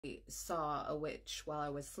saw a witch while I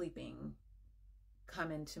was sleeping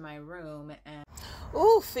come into my room. And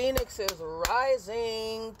ooh, Phoenix is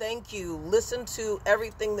rising. Thank you. Listen to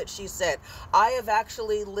everything that she said. I have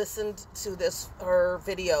actually listened to her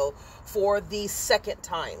video for the second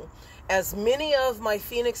time. As many of my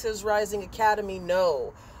Phoenix is Rising Academy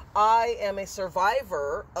know, I am a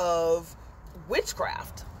survivor of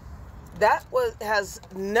witchcraft. That has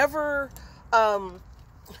never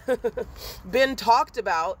been talked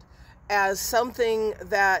about as something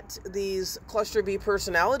that these cluster B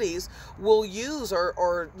personalities will use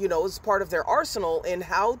or you know, as part of their arsenal in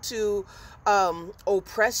how to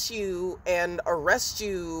oppress you and arrest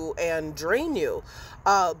you and drain you.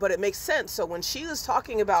 But it makes sense. So when she was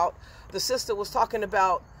talking about, the sister was talking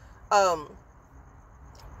about,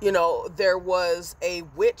 you know, there was a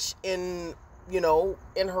witch in, you know,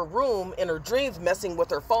 in her room, in her dreams, messing with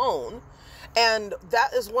her phone. And that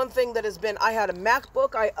is one thing that has been, I had a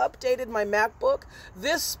MacBook. I updated my MacBook.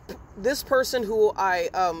 This person who I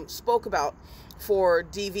spoke about for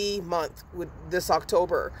DV month with this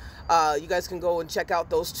October, you guys can go and check out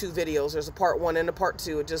those two videos. There's a part 1 and a part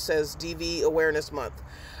 2. It just says DV awareness month.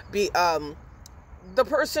 The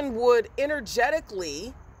person would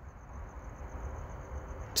energetically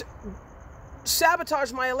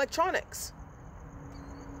sabotage my electronics,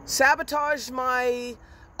 sabotage my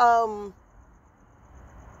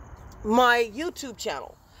my YouTube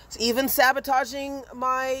channel, it's even sabotaging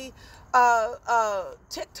my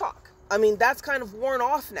TikTok. I mean, that's kind of worn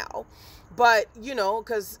off now, but you know,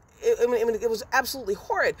 because it was absolutely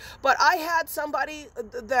horrid. But I had somebody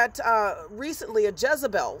that recently, a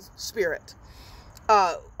Jezebel spirit,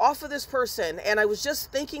 off of this person, and I was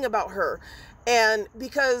just thinking about her. And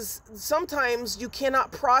because sometimes you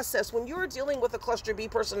cannot process when you're dealing with a cluster B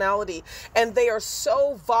personality and they are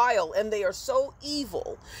so vile and they are so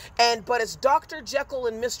evil, but it's Dr. Jekyll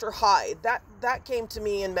and Mr. Hyde. That came to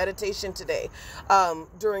me in meditation today,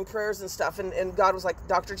 during prayers and stuff. And God was like,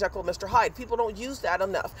 Dr. Jekyll, Mr. Hyde. People don't use that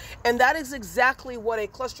enough. And that is exactly what a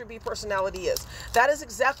cluster B personality is. That is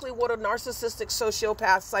exactly what a narcissistic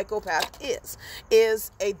sociopath, psychopath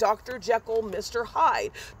is a Dr. Jekyll, Mr.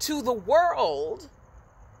 Hyde to the world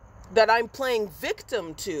that I'm playing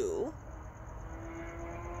victim to.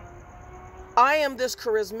 I am this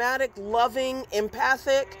charismatic, loving,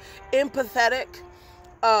 empathic, empathetic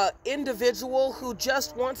individual who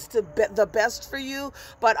just wants to the best for you,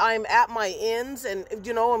 but I'm at my ends, and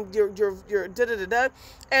you know, you're da da da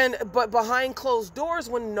da, but behind closed doors,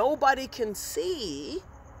 when nobody can see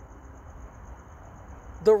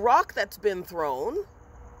the rock that's been thrown.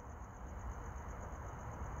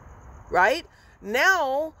 Right?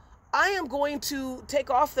 Now, I am going to take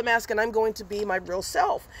off the mask and I'm going to be my real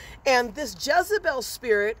self. And this Jezebel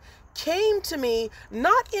spirit came to me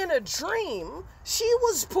not in a dream. She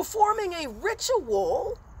was performing a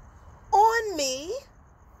ritual on me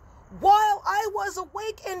while I was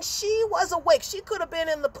awake and she was awake. She could have been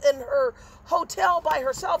in her hotel by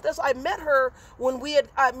herself. I met her when me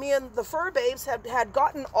and the fur babes had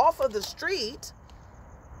gotten off of the street,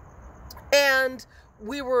 and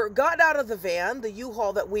we got out of the van, the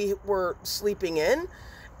U-Haul that we were sleeping in.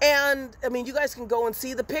 And I mean, you guys can go and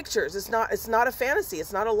see the pictures. It's not a fantasy.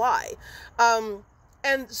 It's not a lie.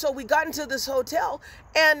 And so we got into this hotel,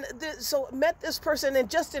 and so met this person, and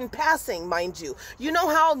just in passing, mind you, you know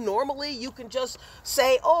how normally you can just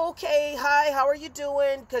say, oh, okay, hi, how are you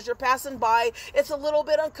doing? Because you're passing by. It's a little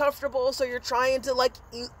bit uncomfortable, so you're trying to like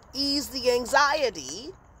ease the anxiety,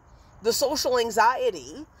 the social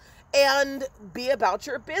anxiety, and be about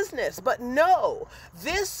your business. But no,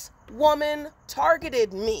 this woman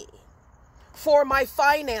targeted me for my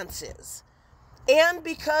finances. And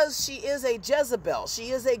because she is a Jezebel, she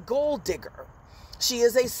is a gold digger, she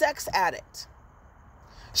is a sex addict,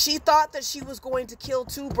 she thought that she was going to kill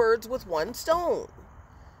two birds with one stone.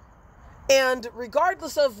 And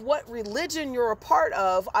regardless of what religion you're a part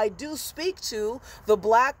of, I do speak to the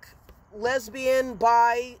black, lesbian,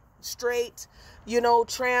 bi, straight, you know,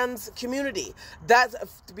 trans community. That's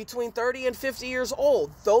between 30 and 50 years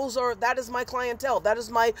old. That is my clientele. That is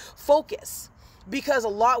my focus. Because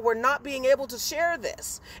we're not being able to share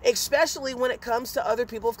this, especially when it comes to other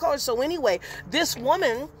people of color. So anyway, this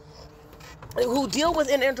woman who deal with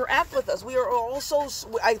and interact with us, we are also,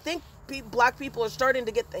 I think black people are starting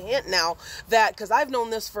to get the hint now that, because I've known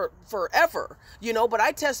this for forever, you know, but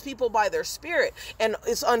I test people by their spirit. And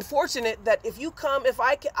it's unfortunate that if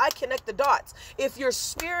I connect the dots, if your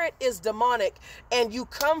spirit is demonic and you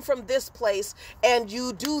come from this place and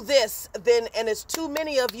you do this, then, and it's too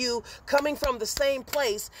many of you coming from the same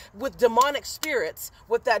place with demonic spirits,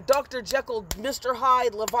 with that Dr. Jekyll, Mr.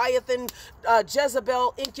 Hyde, Leviathan,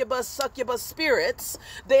 Jezebel, incubus, succubus spirits,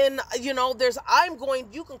 then, you know,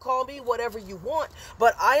 you can call me whatever you want,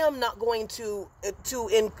 but I am not going to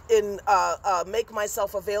make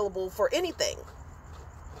myself available for anything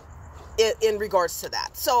in regards to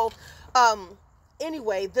that. So,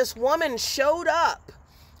 anyway, this woman showed up.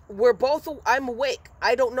 I'm awake.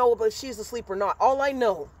 I don't know if she's asleep or not. All I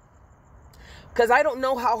know, because I don't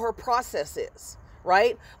know how her process is,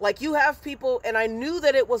 right? Like, you have people, and I knew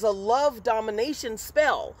that it was a love domination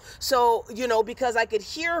spell. So, you know, because I could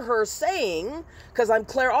hear her saying, because I'm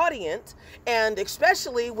clairaudient, and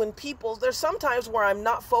especially when there's sometimes where I'm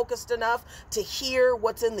not focused enough to hear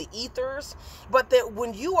what's in the ethers, but that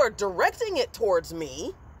when you are directing it towards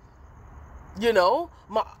me, you know,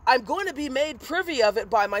 I'm going to be made privy of it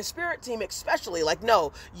by my spirit team, especially like,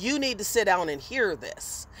 no, you need to sit down and hear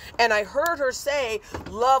this. And I heard her say,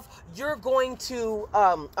 love, I'm going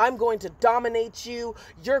to dominate you.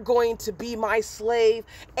 You're going to be my slave.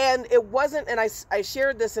 And it wasn't, and I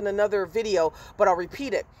shared this in another video, but I'll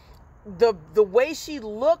repeat it. The way she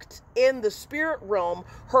looked in the spirit realm,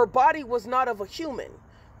 her body was not of a human.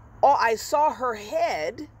 I saw her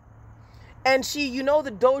head. And she, you know, the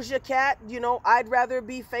Doja Cat, you know, I'd rather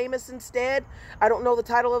be famous instead. I don't know the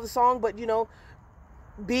title of the song, but, you know,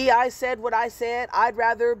 I said what I said. I'd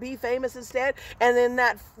rather be famous instead. And then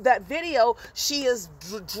that video, she is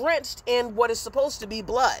drenched in what is supposed to be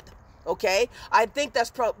blood. Okay. I think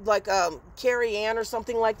that's like Carrie Ann or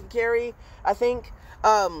something like Carrie, I think.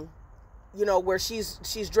 You know, where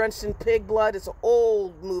she's drenched in pig blood. It's an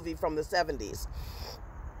old movie from the 70s.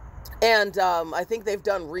 And I think they've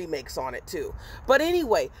done remakes on it too. But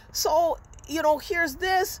anyway, so, you know, here's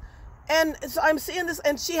this. And so I'm seeing this,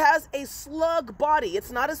 and she has a slug body.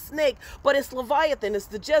 It's not a snake, but it's Leviathan. It's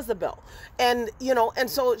the Jezebel. And, you know, and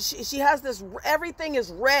so she has this, everything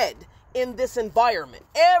is red in this environment.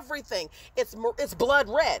 Everything. It's blood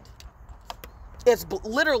red. It's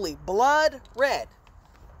literally blood red.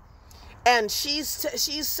 And she's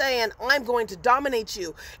saying, I'm going to dominate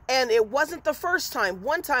you. And it wasn't the first time.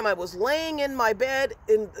 One time I was laying in my bed,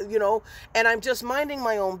 you know, and I'm just minding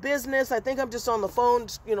my own business. I think I'm just on the phone,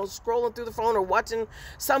 you know, scrolling through the phone or watching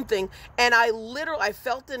something. And I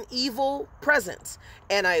felt an evil presence.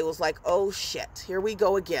 And I was like, oh shit, here we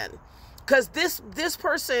go again. Because this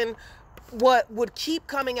person would keep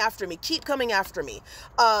coming after me.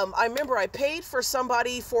 I remember I paid for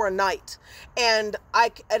somebody for a night, and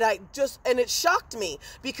it shocked me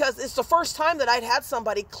because it's the first time that I'd had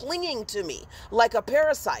somebody clinging to me like a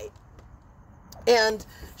parasite. And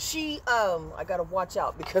she, I gotta watch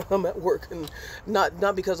out because I'm at work, and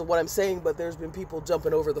not because of what I'm saying, but there's been people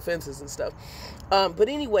jumping over the fences and stuff. But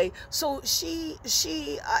anyway, so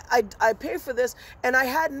I paid for this, and I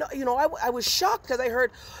had no, you know, I was shocked because I heard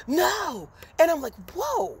no, and I'm like,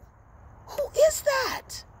 whoa, who is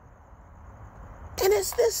that? And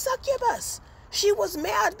it's this succubus. She was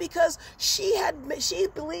mad because she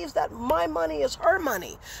believes that my money is her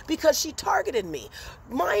money because she targeted me.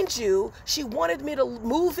 Mind you, she wanted me to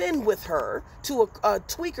move in with her to a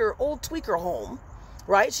old tweaker home,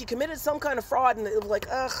 right? She committed some kind of fraud, and it was like,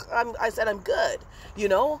 I said, I'm good. You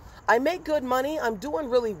know, I make good money. I'm doing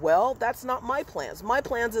really well. That's not my plans. My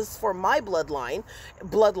plans is for my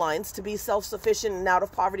bloodlines to be self-sufficient and out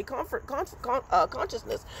of poverty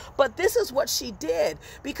consciousness. But this is what she did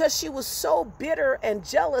because she was so bitter and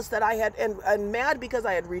jealous that I had, and mad because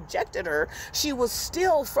I had rejected her. She was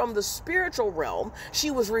still from the spiritual realm. She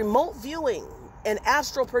was remote viewing and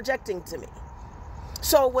astral projecting to me.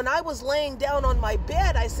 So when I was laying down on my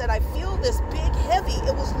bed, I said, I feel this big heavy.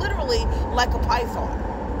 It was literally like a python.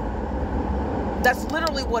 That's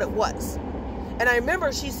literally what it was. And I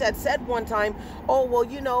remember she said one time, oh, well,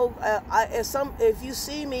 you know, if you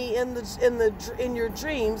see me in your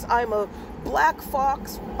dreams, I'm a black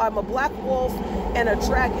fox, I'm a black wolf, and a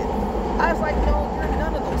dragon. I was like, no, you're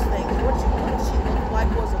none of those things. What she looked like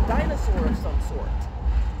was a dinosaur of some sort.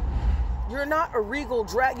 You're not a regal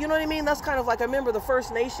dragon. You know what I mean? That's kind of like, I remember the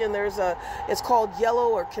First Nation, it's called Yellow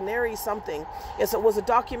or Canary something. It was a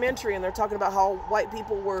documentary, and they're talking about how white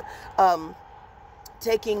people were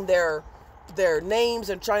taking their their names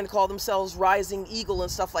and trying to call themselves Rising Eagle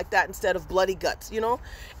and stuff like that instead of Bloody Guts, you know?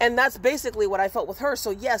 And that's basically what I felt with her.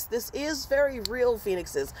 So yes, this is very real,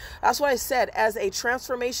 Phoenixes. That's why I said, as a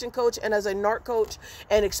transformation coach and as a narc coach,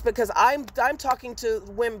 and because I'm talking to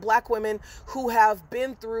women, black women who have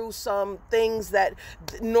been through some things that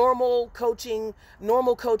normal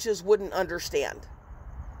coaches wouldn't understand.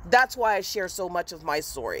 That's why I share so much of my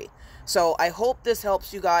story. So I hope this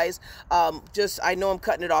helps you guys. I know I'm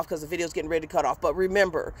cutting it off because the video's getting ready to cut off. But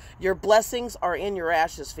remember, your blessings are in your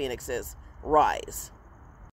ashes, Phoenixes. Rise.